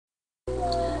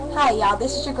Hi y'all,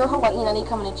 this is your girl Hawaii Nani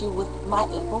coming at you with my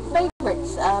April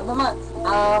favorites of the month.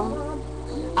 I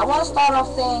want to start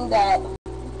off saying that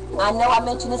I know I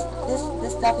mentioned this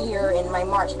stuff here in my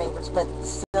March favorites, but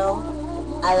still,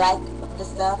 I like the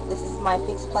stuff. This is my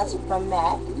Fix Plus from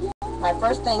MAC. My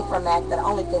first thing from MAC, the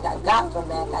only thing I got from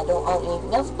MAC, I don't own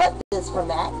anything else but this from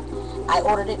MAC. I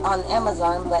ordered it on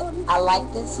Amazon, but I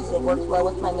like this. It works well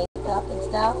with my makeup and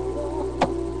stuff.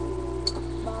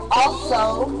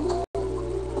 Also,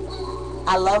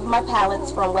 I love my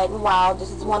palettes from Wet n Wild. This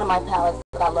is one of my palettes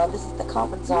that I love. This is the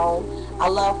Comfort Zone. I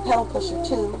love Petal Pusher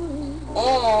too.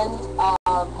 And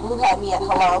Blue had me at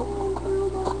hello.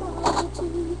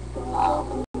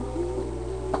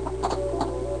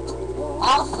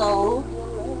 Also,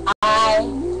 I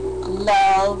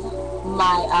love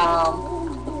my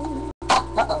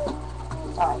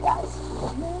sorry guys.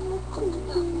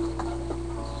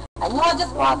 I know I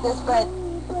just bought this, but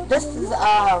this is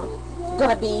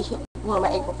gonna be one of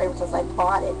my April favorites since I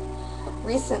bought it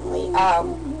recently. I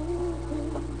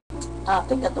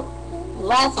think at the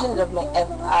last minute of May,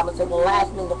 I would say the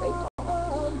last minute of April,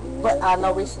 but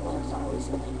no, recently. I'm sorry,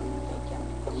 recently. Thank you.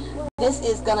 This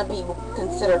is gonna be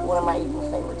considered one of my April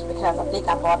favorites because I think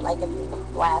I bought like at the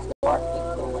last part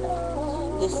of April,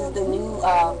 whatever. This is the new.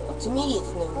 To me,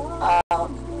 it's new.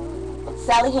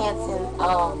 Sally Hansen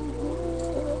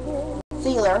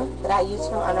sealer that I use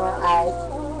from under my eyes.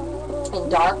 In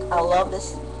dark. I love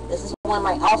this. This is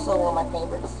also one of my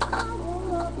favorites.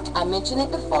 I mentioned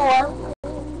it before.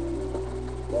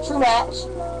 True Match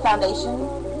foundation,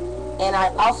 and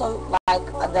I also like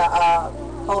the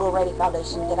Photo Ready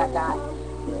foundation that I got.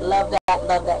 Love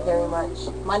that very much.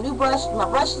 My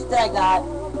brushes that I got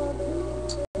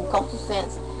from Coastal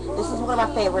Scents. This is one of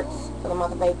my favorites for the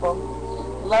month of April.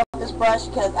 Love this brush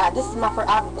because this is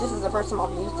the first time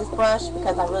I've used this brush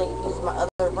because I really use my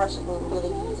other brushes and really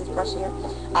use this brush here.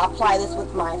 I apply this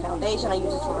with my foundation. I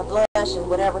use this for my blush and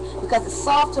whatever because it's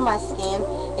soft to my skin.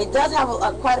 It does have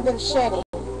quite a bit of shedding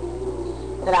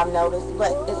that I've noticed,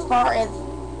 but as far as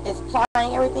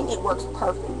applying everything, it works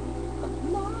perfect.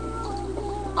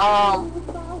 I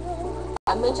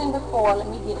mentioned before. Let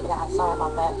me get it, guys. Sorry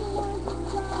about that.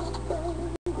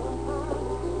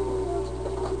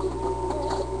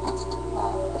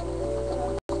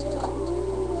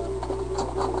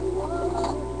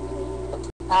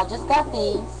 I just got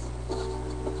these,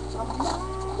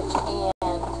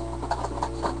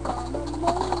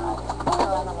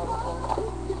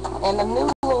 and the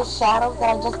new little shadows that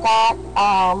I just got.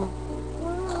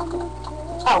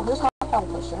 Oh, here's my Petal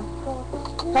Pusher.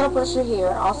 Petal Pusher here,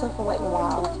 also from Wet n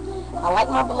Wild. I like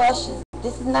my blushes.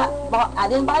 This is not. I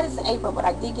didn't buy this in April, but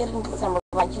I did get it in December.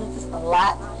 I use this a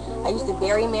lot. I use the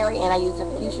Berry Mary, and I use the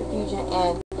Fuchsia Fusion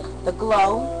and the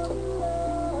Glow.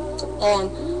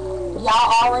 And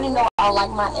y'all already know I like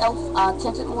my e.l.f.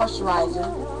 tinted moisturizer.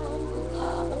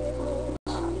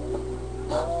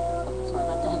 Sorry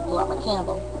about that. I blew out my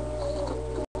candle.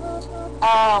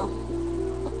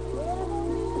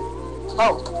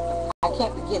 Oh, I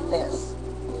can't forget this.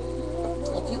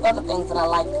 A few other things that I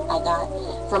got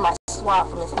from my swap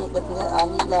from Miss Neat with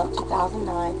Neat Love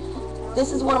 2009.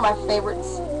 This is one of my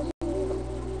favorites.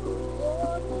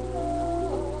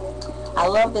 I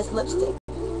love this lipstick.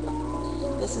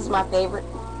 This is my favorite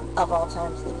of all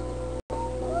time,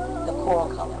 the coral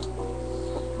color,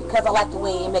 because I like the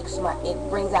way it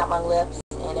brings out my lips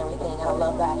and everything. I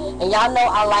love that, and y'all know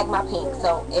I like my pink,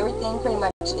 so everything pretty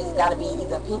much is got to be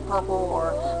either pink, purple,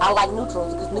 or I like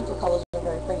neutrals because neutral colors are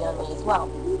very pretty on me as well.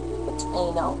 And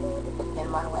you know, in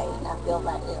my way, I feel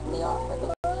like they are pretty.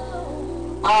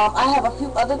 I have a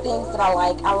few other things that I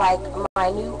like. I like my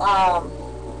new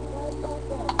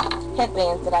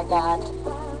headbands that I got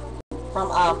from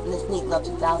Miss Neat Love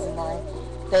 2009.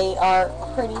 They are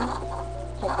pretty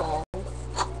headbands.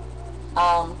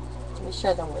 Let me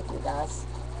share them with you guys.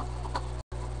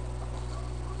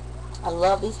 I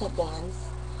love these headbands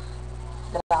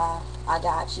that I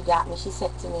got. She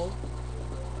sent me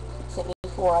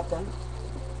 4 of them.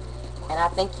 And I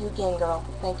thank you again, girl.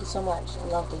 Thank you so much. I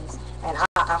love these. And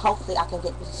I hopefully I can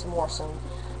get some more soon.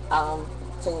 When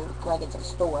I get to the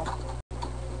store.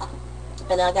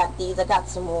 And I got these. I got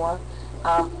some more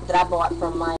that I bought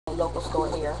from my local store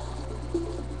here.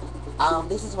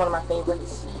 This is one of my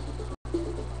favorites.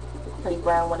 Pretty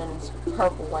brown one and this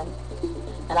purple one.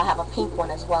 And I have a pink one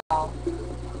as well.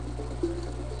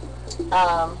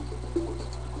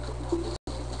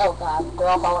 Oh God, they're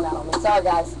all falling out on me. Sorry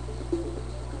guys.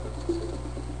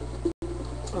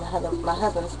 My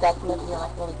husband stacked them up here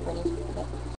like really pretty. But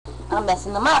I'm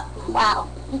messing them up. Wow.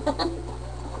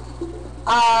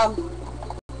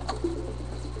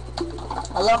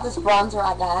 I love this bronzer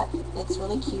I got. It's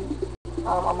really cute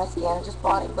on my skin. I just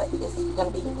bought it, but it's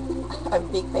going to be a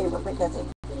big favorite because it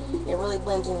really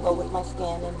blends in well with my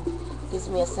skin and gives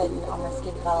me a setting on my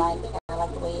skin that I like. And I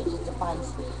like the way it just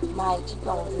defines my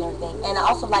cheekbones and everything. And I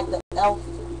also like the e.l.f.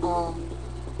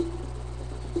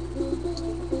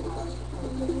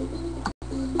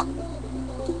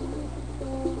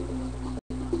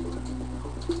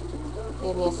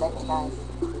 Give me a second, guys.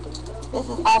 This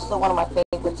is also one of my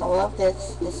favorites. I love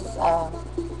this. This is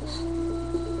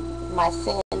my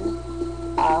Sin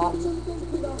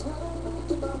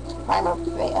primer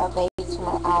base for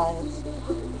my eyes.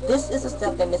 This is the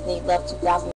stuff that Miss Need Love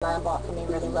 2009 bought for me.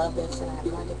 Really love this, and I have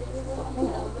no idea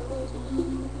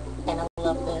and I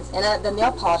love this. And the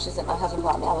nail polishes that my husband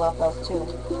bought me, I love those too.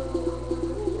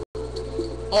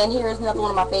 And here is another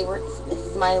one of my favorites. This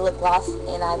is my lip gloss,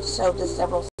 and I've showed this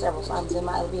several times in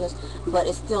my other videos, but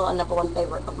it's still a #1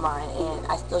 favorite of mine, and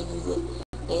I still use it.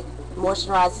 It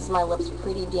moisturizes my lips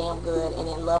pretty damn good, and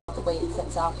I love the way it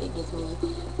sets off. It gives me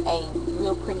a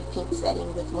real pretty pink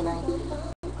setting with when I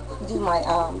do my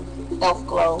e.l.f.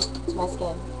 glow to my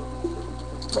skin.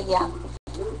 But yeah,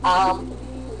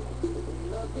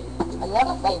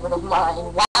 another favorite of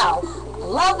mine. Wow, I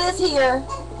love this here.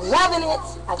 Loving it.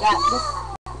 I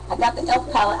got the e.l.f.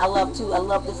 palette I love too. I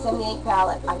love the 78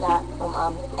 palette I got from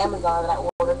Amazon that I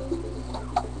ordered.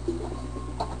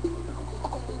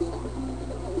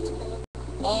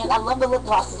 And I love the lip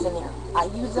glosses in there. I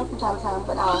use them from time to time,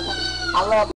 but I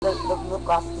love the lip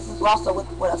glosses. This is also with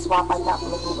a swap I got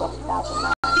from Miss Need Love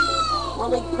 2009.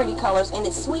 Really pretty colors, and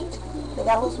it's sweet. They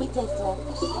got a little sweet taste to them.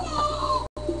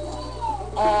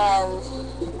 And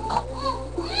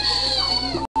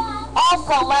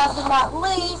also, last but not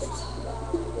least,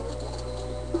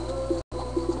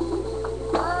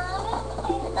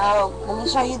 let me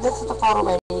show you. This is the Photo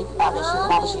Ready foundation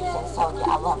that I was using. So yeah,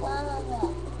 I love it.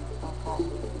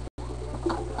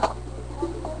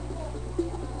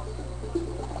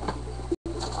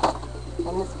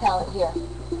 And this palette here,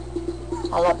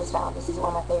 I love this palette. This is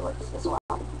one of my favorites as well.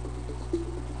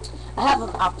 I have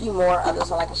a few more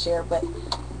others I like to share, but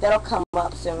that'll come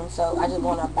up soon. So I just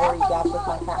want to bore you guys with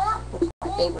my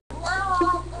favorites.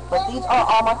 But these are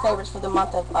all my favorites for the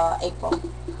month of April.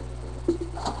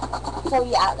 So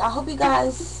yeah, I hope you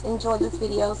guys enjoyed this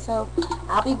video. So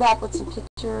I'll be back with some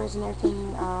pictures and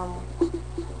everything,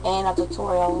 and a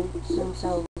tutorial soon.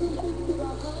 So yeah.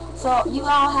 So you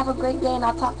all have a great day, and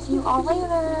I'll talk to you all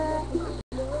later.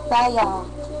 Bye, y'all.